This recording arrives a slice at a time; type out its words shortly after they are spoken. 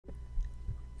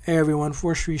Hey everyone,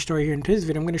 Force Restart here. In today's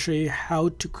video, I'm going to show you how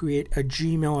to create a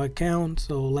Gmail account.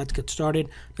 So let's get started.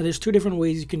 Now there's two different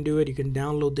ways you can do it. You can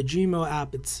download the Gmail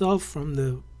app itself from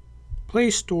the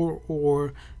Play Store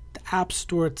or the App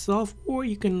Store itself, or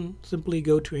you can simply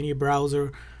go to any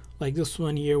browser like this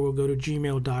one here. We'll go to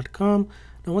gmail.com.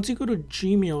 Now once you go to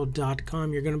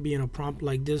gmail.com, you're going to be in a prompt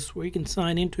like this where you can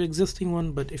sign into existing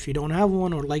one, but if you don't have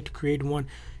one or like to create one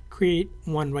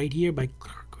right here by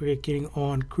clicking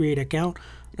on create account.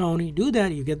 Not only you do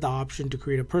that, you get the option to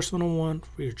create a personal one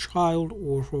for your child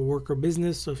or for work or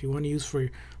business. So if you want to use for your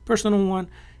personal one,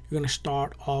 you're going to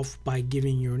start off by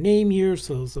giving your name here.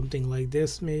 So something like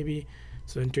this maybe.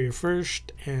 So enter your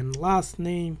first and last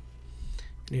name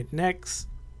and hit next.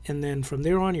 And then from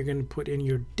there on, you're going to put in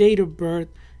your date of birth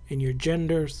and your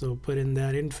gender. So put in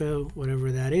that info, whatever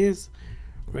that is,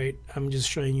 right? I'm just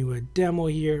showing you a demo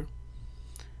here.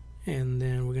 And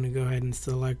then we're going to go ahead and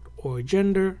select or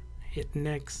gender, hit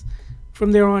next.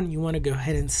 From there on, you want to go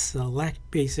ahead and select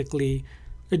basically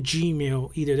a Gmail.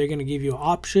 Either they're going to give you an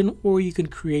option or you can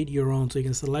create your own. So you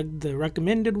can select the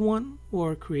recommended one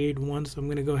or create one. So I'm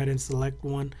going to go ahead and select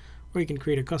one, or you can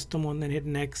create a custom one, then hit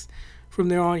next. From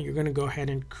there on, you're going to go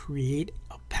ahead and create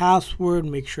a password.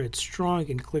 Make sure it's strong. You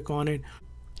can click on it.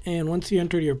 And once you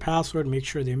enter your password, make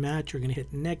sure they match. You're going to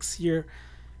hit next here.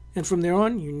 And from there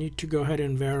on, you need to go ahead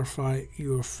and verify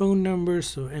your phone number.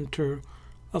 So enter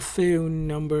a phone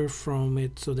number from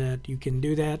it so that you can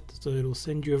do that. So it'll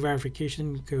send you a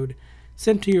verification code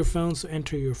sent to your phone. So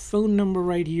enter your phone number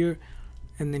right here,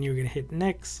 and then you're going to hit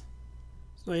next.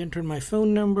 So I entered my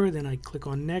phone number, then I click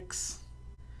on next.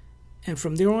 And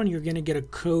from there on, you're going to get a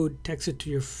code texted to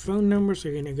your phone number. So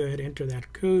you're going to go ahead and enter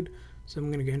that code. So I'm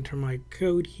going to enter my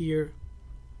code here.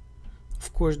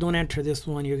 Of course, don't enter this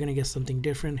one. You're going to get something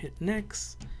different. Hit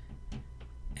next.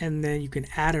 And then you can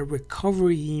add a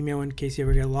recovery email in case you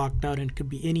ever get locked out. And it could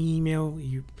be any email.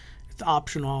 It's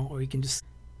optional, or you can just...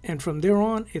 And from there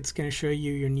on, it's going to show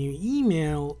you your new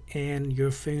email and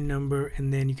your phone number.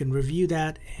 And then you can review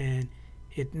that and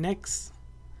hit next.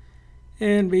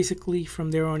 And basically,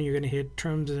 from there on, you're going to hit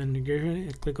terms and conditions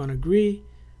and click on agree,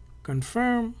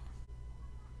 confirm.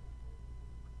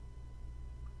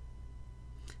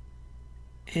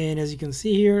 And as you can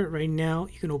see here right now,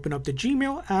 you can open up the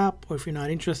Gmail app, or if you're not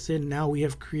interested, now we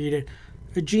have created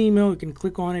a Gmail. You can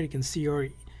click on it, you can see your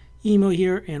email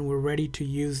here, and we're ready to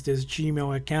use this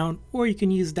Gmail account. Or you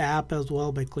can use the app as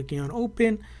well by clicking on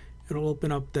open. It'll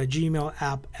open up the Gmail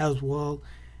app as well,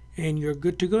 and you're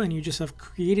good to go, and you just have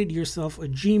created yourself a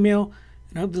Gmail.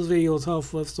 And I hope this video was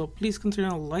helpful. So please consider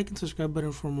the like and subscribe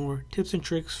button for more tips and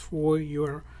tricks for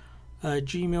your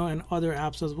Gmail and other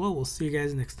apps as well. We'll see you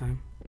guys next time.